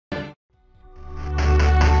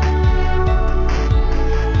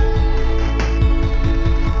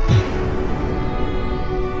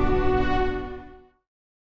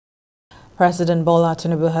President Bola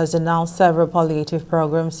Tinubu has announced several palliative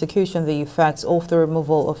programs to cushion the effects of the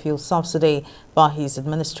removal of fuel subsidy by his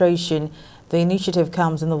administration. The initiative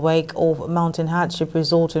comes in the wake of mounting hardship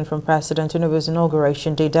resulting from President Tinubu's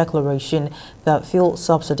Inauguration Day declaration that fuel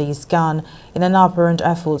subsidy is gone. In an apparent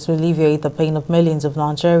effort to alleviate the pain of millions of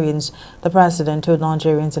Nigerians, the president told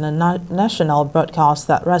Nigerians in a national broadcast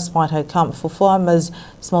that respite had come for farmers,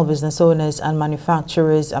 small business owners and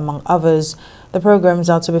manufacturers, among others. The programs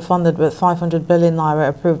are to be funded with 500 billion naira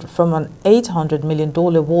approved from an $800 million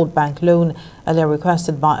World Bank loan earlier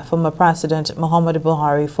requested by former President Muhammadu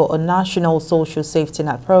Buhari for a national social safety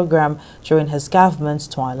net program during his government's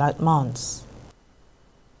twilight months.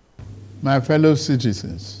 My fellow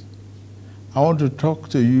citizens, I want to talk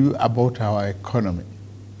to you about our economy.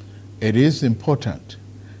 It is important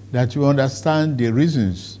that you understand the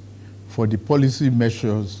reasons for the policy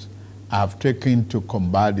measures I've taken to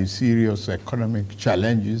combat the serious economic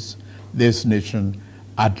challenges this nation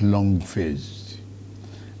had long faced.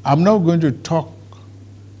 I'm not going to talk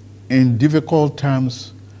in difficult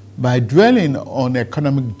terms by dwelling on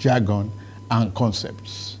economic jargon and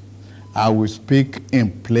concepts. I will speak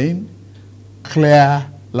in plain, clear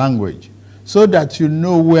language so that you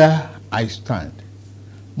know where I stand.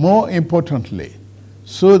 More importantly,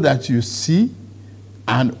 so that you see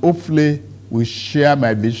and hopefully will share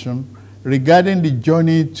my vision regarding the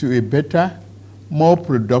journey to a better, more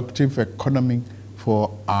productive economy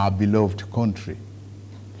for our beloved country.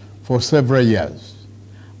 For several years,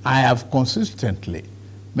 I have consistently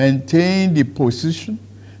maintained the position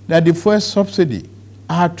that the fuel subsidy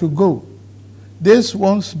had to go. This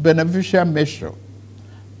once beneficial measure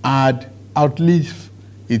had outlived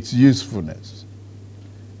its usefulness.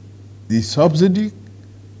 The subsidy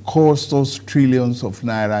cost us trillions of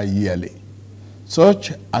naira yearly.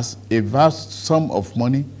 Such as a vast sum of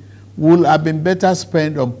money would have been better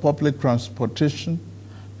spent on public transportation,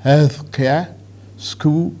 health care,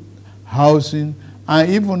 school, housing, and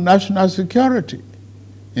even national security.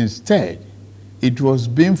 Instead, it was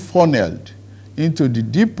being funneled into the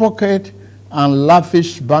deep pocket and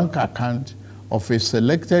lavish bank account of a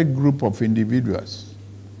selected group of individuals.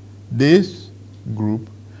 This group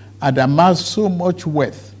had amassed so much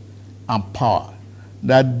wealth and power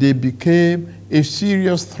that they became a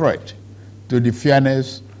serious threat to the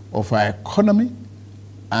fairness of our economy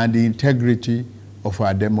and the integrity of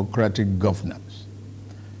our democratic governance.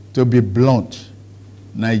 To be blunt,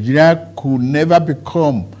 Nigeria could never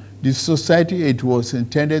become the society it was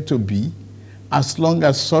intended to be as long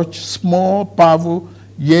as such small, powerful,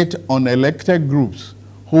 yet unelected groups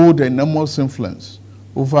hold enormous influence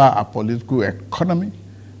over our political economy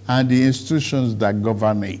and the institutions that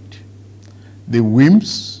govern it. The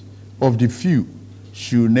whims of the few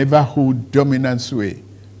should never hold dominant sway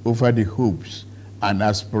over the hopes and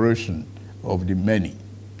aspirations of the many.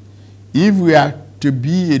 If we are to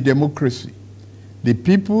be a democracy, the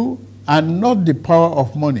people and not the power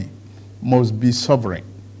of money must be sovereign.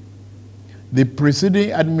 The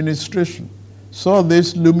preceding administration saw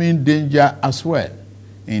this looming danger as well.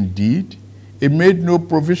 Indeed, it made no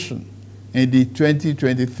provision in the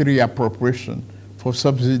 2023 appropriation for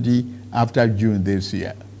subsidy after June this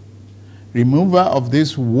year. Removal of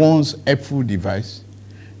this once helpful device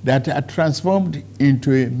that had transformed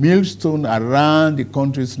into a millstone around the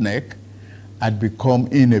country's neck had become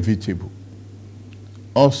inevitable.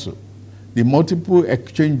 Also, the multiple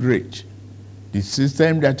exchange rate, the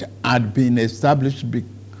system that had been established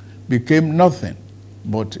became nothing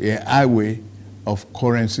but a highway of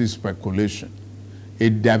currency speculation.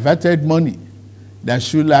 It diverted money that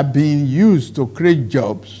should have been used to create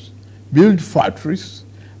jobs, build factories,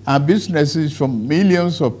 and businesses for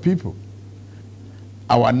millions of people.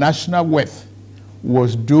 Our national wealth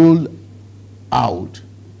was doled out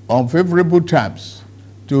on favorable terms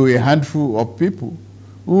to a handful of people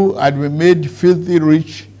who had been made filthy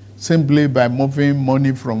rich simply by moving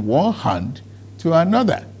money from one hand to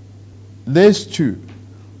another. This too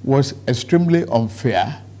was extremely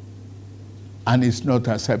unfair and is not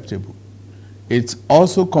acceptable. It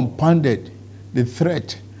also compounded the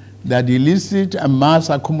threat that the illicit and mass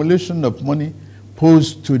accumulation of money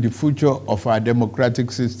posed to the future of our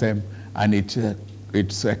democratic system and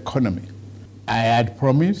its economy. I had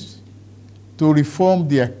promised to reform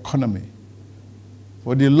the economy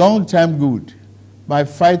for the long-term good by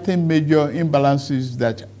fighting major imbalances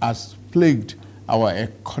that has plagued our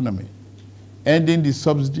economy. Ending the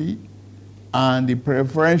subsidy and the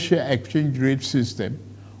preferential exchange rate system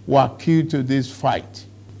were key to this fight.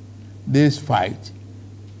 This fight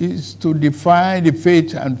is to define the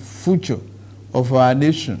fate and future of our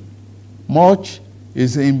nation. Much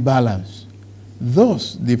is in balance.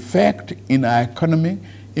 Thus, the effect in our economy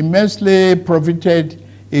immensely profited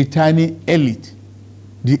a tiny elite,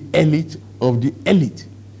 the elite of the elite,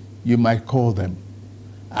 you might call them.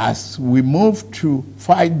 As we move to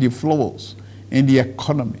fight the flaws in the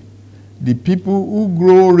economy, the people who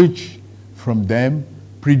grow rich from them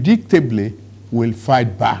predictably will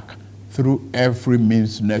fight back through every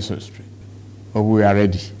means necessary. But we are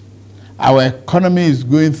ready. Our economy is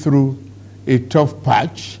going through a tough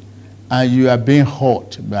patch, and you are being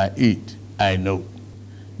hurt by it, I know.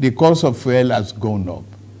 The cost of fuel has gone up.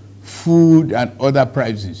 Food and other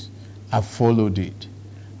prices have followed it.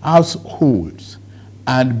 Households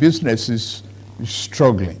and businesses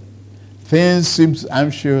struggling. Things seem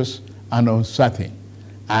anxious and uncertain.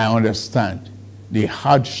 I understand the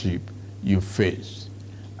hardship you face.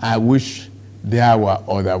 I wish there were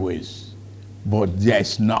other ways, but there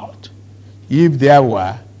is not. If there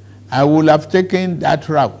were, I would have taken that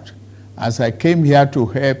route, as I came here to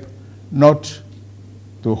help, not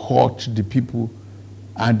to hurt the people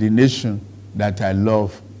and the nation that I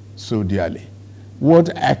love so dearly.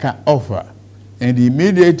 What I can offer in the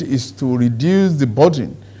immediate is to reduce the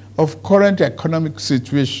burden of current economic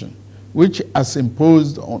situation, which has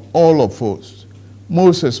imposed on all of us,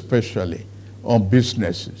 most especially on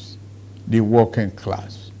businesses, the working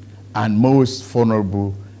class, and most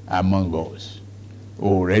vulnerable among us.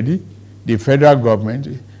 Already, the federal government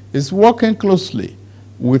is working closely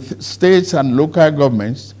with states and local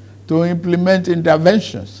governments to implement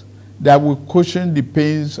interventions that will cushion the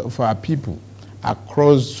pains of our people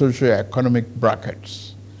across socio-economic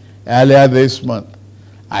brackets. Earlier this month,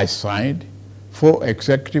 I signed 4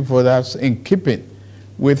 executive orders in keeping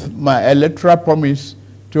with my electoral promise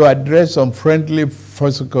to address unfriendly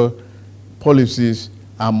fiscal policies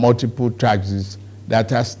and multiple taxes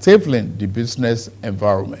that are stifling the business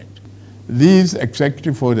environment. These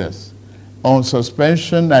executive orders on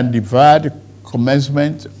suspension and deferred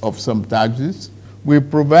commencement of some taxes will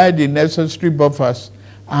provide the necessary buffers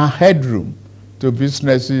and headroom to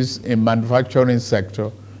businesses in manufacturing sector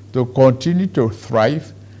to continue to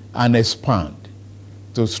thrive and expand.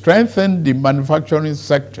 To strengthen the manufacturing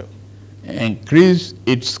sector, increase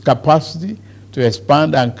its capacity to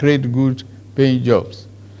expand and create good paying jobs,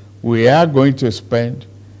 we are going to spend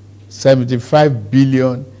 75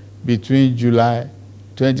 billion between July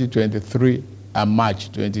 2023 and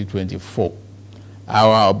March 2024.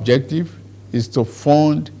 Our objective is to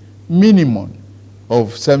fund minimum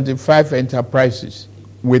of 75 enterprises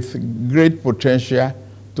with great potential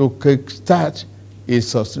to kickstart a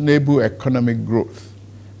sustainable economic growth,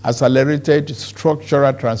 accelerated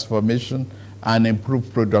structural transformation, and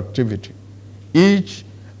improved productivity. Each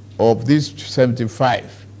of these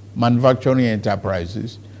 75 manufacturing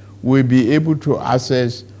enterprises will be able to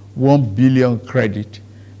access 1 billion credit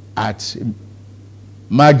at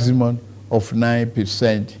maximum of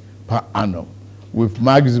 9% per annum, with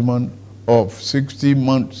maximum of 60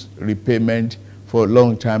 months repayment for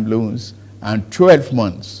long-term loans and 12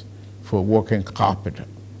 months for working capital.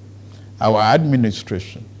 Our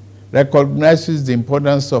administration recognizes the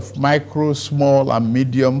importance of micro, small, and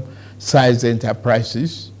medium-sized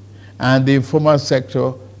enterprises and the informal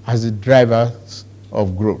sector as the drivers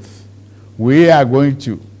of growth. We are going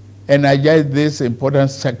to energize this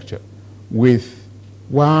important sector with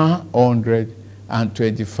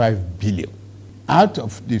 125 billion. Out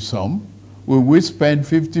of the sum, we will spend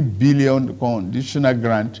 50 billion conditional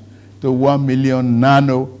grant to 1 million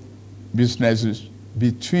nano businesses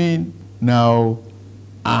between now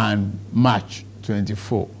and March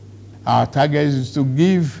 24. Our target is to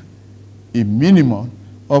give a minimum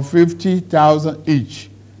of 50,000 each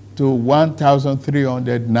to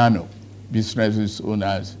 1,300 nano businesses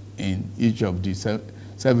owners in each of the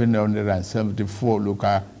 774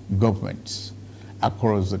 local governments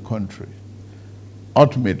across the country.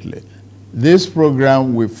 Ultimately, this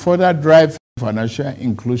program will further drive financial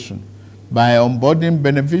inclusion by onboarding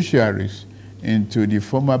beneficiaries into the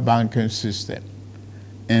formal banking system.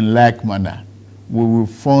 In like manner, we will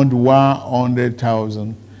fund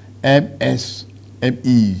 100,000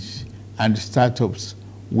 MSMEs and startups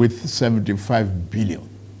with 75 billion.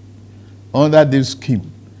 Under this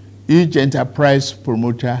scheme, each enterprise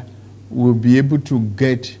promoter will be able to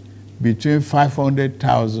get between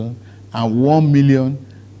 500,000 and 1 million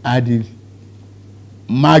at the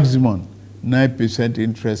maximum 9%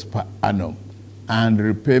 interest per annum and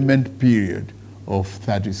repayment period of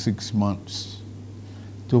 36 months.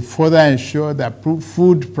 To further ensure that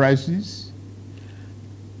food prices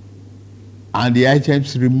and the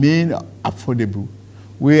items remain affordable,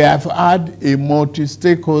 we have had a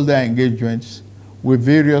multi-stakeholder engagement with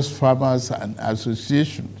various farmers and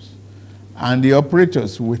associations and the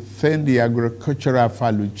operators within the agricultural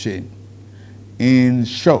value chain in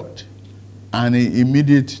short and in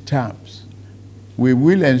immediate terms. We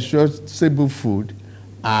will ensure stable food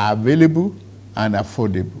are available and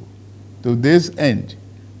affordable. To this end,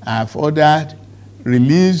 I have ordered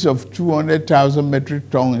release of 200,000 metric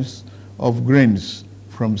tons of grains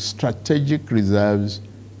from strategic reserves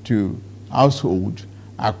to households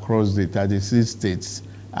across the 36 states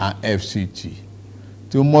and FCT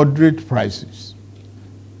to moderate prices.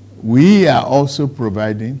 We are also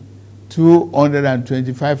providing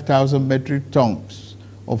 225,000 metric tons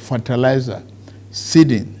of fertilizer,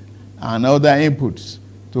 seeding, and other inputs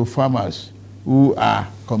to farmers who are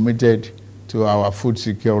committed to our food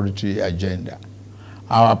security agenda.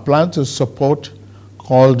 Our plan to support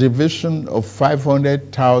cultivation of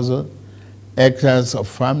 500,000 hectares of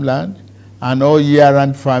farmland and all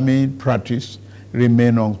year-round farming practice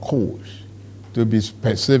remain on course. To be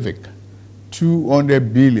specific,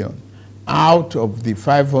 200 billion out of the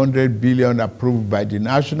 500 billion approved by the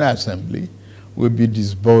National Assembly will be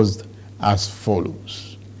disbursed as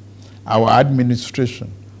follows. Our administration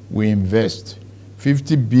will invest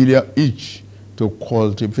 50 billion each to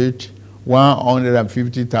cultivate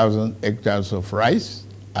 150,000 hectares of rice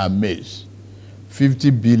and maize. 50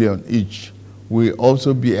 billion each will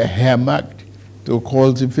also be earmarked to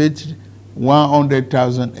cultivate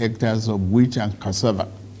 100,000 hectares of wheat and cassava.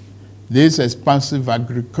 This expansive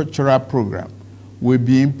agricultural program will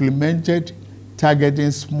be implemented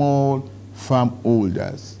targeting small farm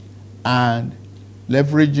holders and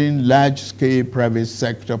leveraging large-scale private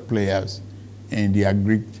sector players in the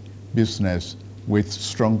agri-business with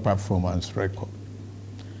strong performance record.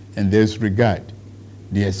 In this regard,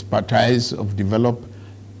 the expertise of developed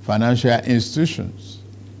financial institutions,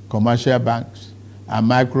 commercial banks, and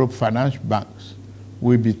microfinance banks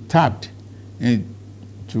will be tapped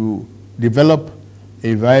to develop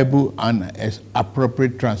a viable and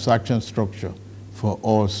appropriate transaction structure for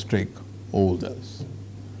all stakeholders.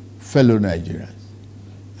 Fellow Nigerians,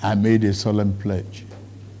 I made a solemn pledge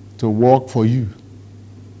to work for you,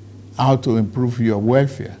 how to improve your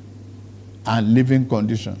welfare and living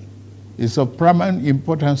condition. It's of paramount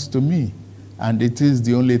importance to me, and it is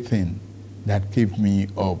the only thing that keeps me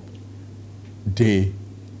up day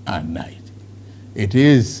and night. It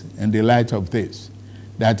is in the light of this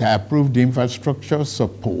that I approved the infrastructure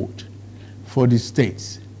support for the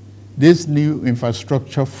states. This new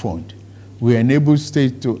infrastructure fund will enable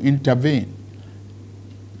states to intervene,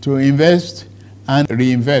 to invest and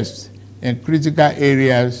reinvest in critical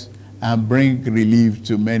areas and bring relief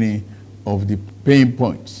to many of the pain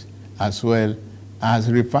points, as well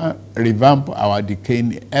as revamp our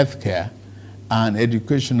decaying healthcare and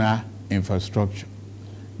educational infrastructure.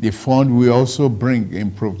 The fund will also bring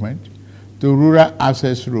improvement to rural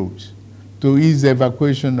access roads to ease the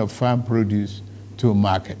evacuation of farm produce to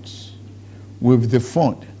markets. With the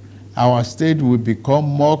fund, our state will become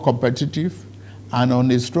more competitive and on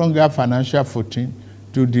a stronger financial footing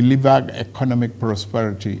to deliver economic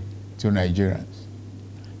prosperity to Nigerians.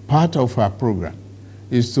 Part of our program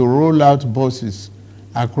is to roll out buses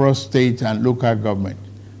across state and local government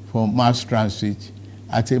for mass transit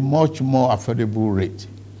at a much more affordable rate.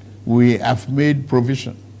 We have made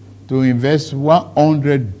provision to invest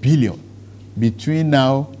 100 billion between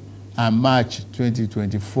now and March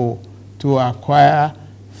 2024 to acquire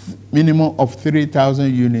minimum of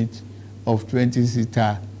 3,000 units of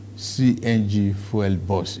 20-seater CNG fuel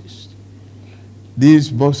buses. These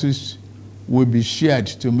buses will be shared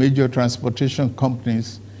to major transportation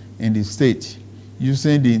companies in the state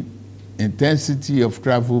using the intensity of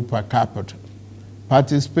travel per capita.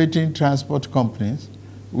 Participating transport companies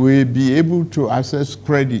will be able to access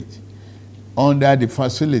credit under the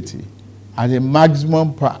facility at a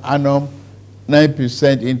maximum per annum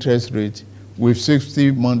 9% interest rate with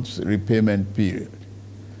 60 months repayment period.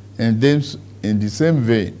 And then, in the same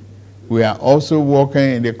vein, we are also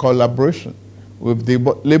working in a collaboration with the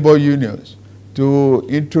labor unions to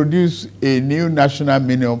introduce a new national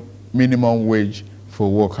minimum wage for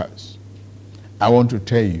workers. I want to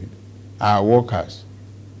tell you, our workers,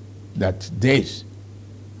 that this,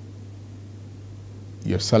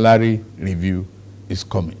 your salary review is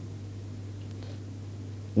coming.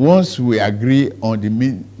 Once we agree on the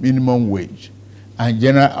minimum wage and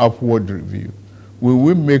general upward review, we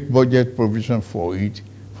will make budget provision for it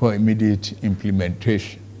for immediate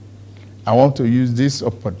implementation. I want to use this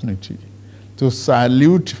opportunity to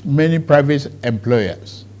salute many private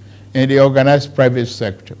employers in the organized private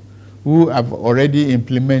sector who have already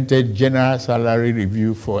implemented general salary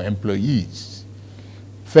review for employees.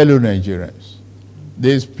 Fellow Nigerians,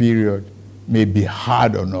 this period may be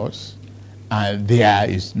hard on us and there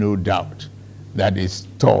is no doubt that it's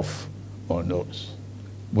tough on us.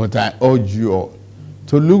 But I urge you all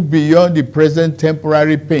to look beyond the present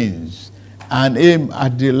temporary pains and aim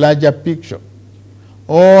at the larger picture.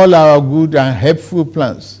 All our good and helpful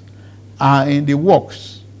plans are in the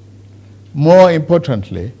works. More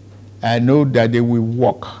importantly, I know that they will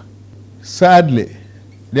work. Sadly,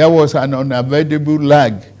 there was an unavoidable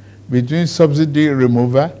lag between subsidy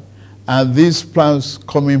removal and these plans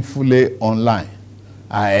coming fully online.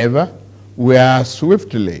 However, we are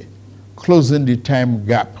swiftly closing the time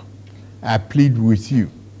gap. I plead with you,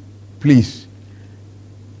 please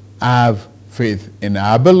have faith in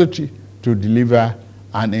our ability to deliver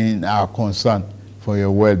and in our concern for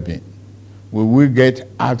your well-being. We will get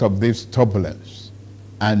out of this turbulence,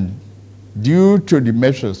 and due to the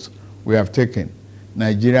measures we have taken,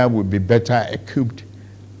 Nigeria will be better equipped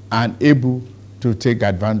and able to take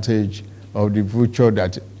advantage of the future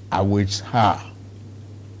that awaits her.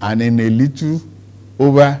 And in a little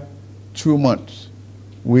over 2 months,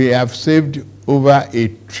 we have saved over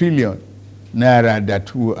 1 trillion naira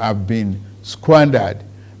that would have been squandered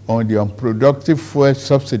on the unproductive fuel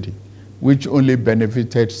subsidy, which only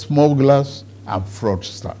benefited smugglers and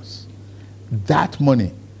fraudsters. That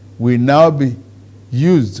money will now be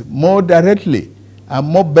used more directly and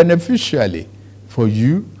more beneficially for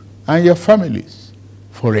you and your families.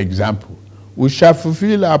 For example, we shall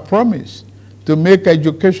fulfill our promise to make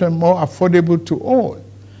education more affordable to all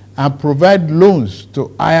and provide loans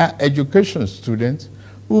to higher education students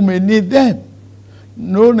who may need them.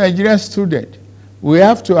 No Nigerian student will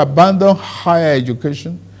have to abandon higher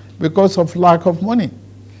education because of lack of money.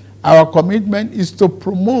 Our commitment is to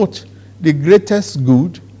promote the greatest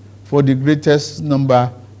good for the greatest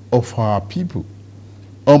number of our people.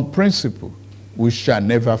 On principle, we shall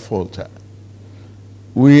never falter.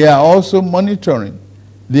 We are also monitoring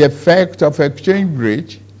the effect of exchange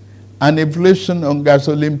rate and inflation on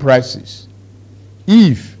gasoline prices.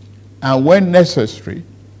 If and when necessary,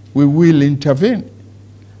 we will intervene.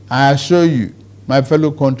 I assure you, my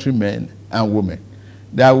fellow countrymen and women,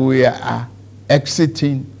 that we are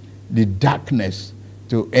exiting the darkness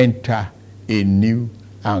to enter a new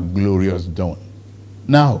and glorious dawn.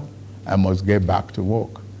 Now, I must get back to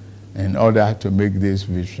work in order to make this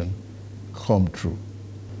vision come true.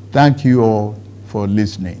 Thank you all for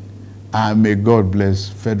listening, and may God bless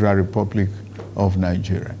Federal Republic of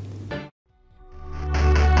Nigeria.